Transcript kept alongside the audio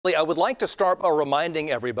I would like to start by reminding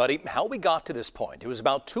everybody how we got to this point. It was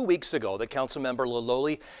about 2 weeks ago that Councilmember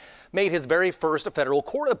Loloee made his very first federal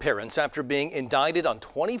court appearance after being indicted on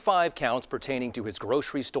 25 counts pertaining to his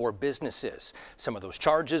grocery store businesses. Some of those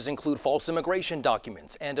charges include false immigration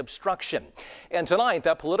documents and obstruction. And tonight,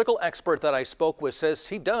 that political expert that I spoke with says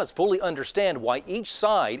he does fully understand why each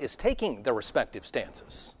side is taking their respective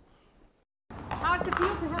stances. How does it feel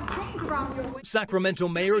to have change around your way? Sacramento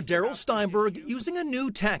Mayor Darrell Steinberg using a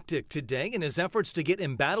new tactic today in his efforts to get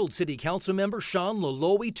embattled City Council member Sean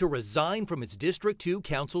Loloee to resign from his District 2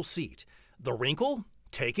 council seat. The wrinkle?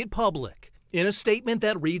 Take it public. In a statement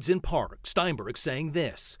that reads in part, Steinberg saying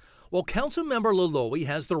this: while Councilmember Loloee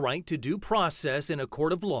has the right to due process in a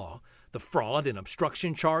court of law, the fraud and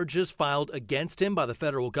obstruction charges filed against him by the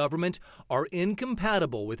federal government are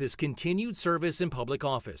incompatible with his continued service in public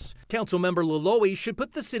office. Councilmember Loloee should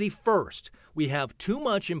put the city first. We have too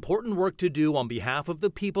much important work to do on behalf of the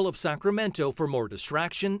people of Sacramento for more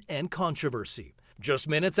distraction and controversy. Just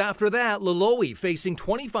minutes after that, Loloee, facing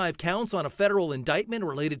 25 counts on a federal indictment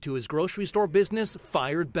related to his grocery store business,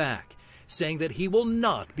 fired back, saying that he will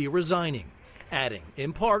not be resigning, adding,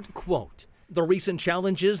 in part, quote, "The recent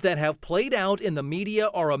challenges that have played out in the media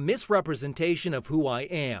are a misrepresentation of who I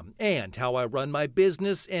am and how I run my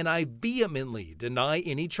business, and I vehemently deny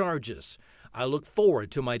any charges. I look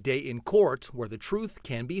forward to my day in court where the truth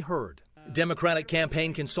can be heard." Democratic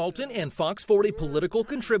campaign consultant and Fox 40 political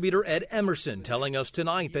contributor Ed Emerson telling us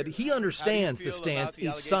tonight that he understands the stance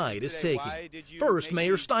each side is taking. First,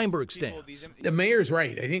 Mayor Steinberg's stance. The mayor's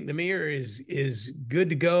right. I think the mayor is good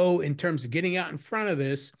to go in terms of getting out in front of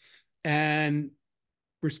this and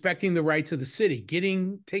respecting the rights of the city,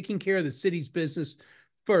 taking care of the city's business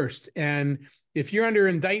first. And if you're under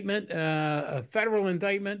indictment, a federal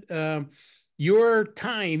indictment, your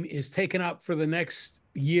time is taken up for the next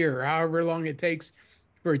year, however long it takes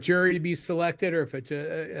for a jury to be selected, or if it's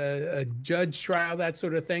a judge trial, that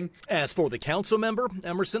sort of thing. As for the council member,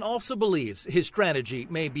 Emerson also believes his strategy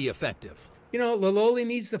may be effective. You know, Loloee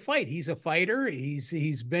needs to fight. He's a fighter.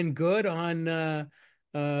 He's been good on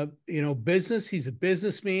business. He's a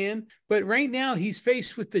businessman. But right now he's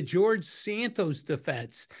faced with the George Santos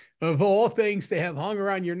defense, of all things to have hung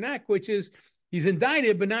around your neck, which is he's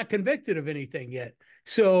indicted but not convicted of anything yet.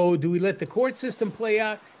 So do we let the court system play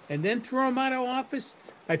out and then throw him out of office?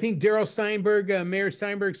 I think Darrell Steinberg, Mayor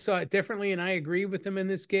Steinberg, saw it differently, and I agree with him in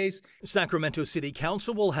this case. Sacramento City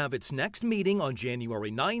Council will have its next meeting on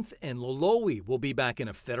January 9th, and Loloee will be back in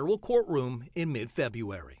a federal courtroom in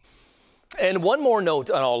mid-February. And one more note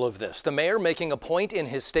on all of this. The mayor making a point in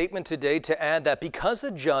his statement today to add that because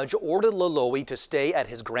a judge ordered Loloee to stay at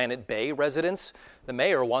his Granite Bay residence, the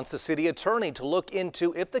mayor wants the city attorney to look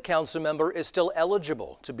into if the council member is still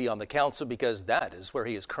eligible to be on the council, because that is where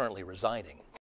he is currently residing.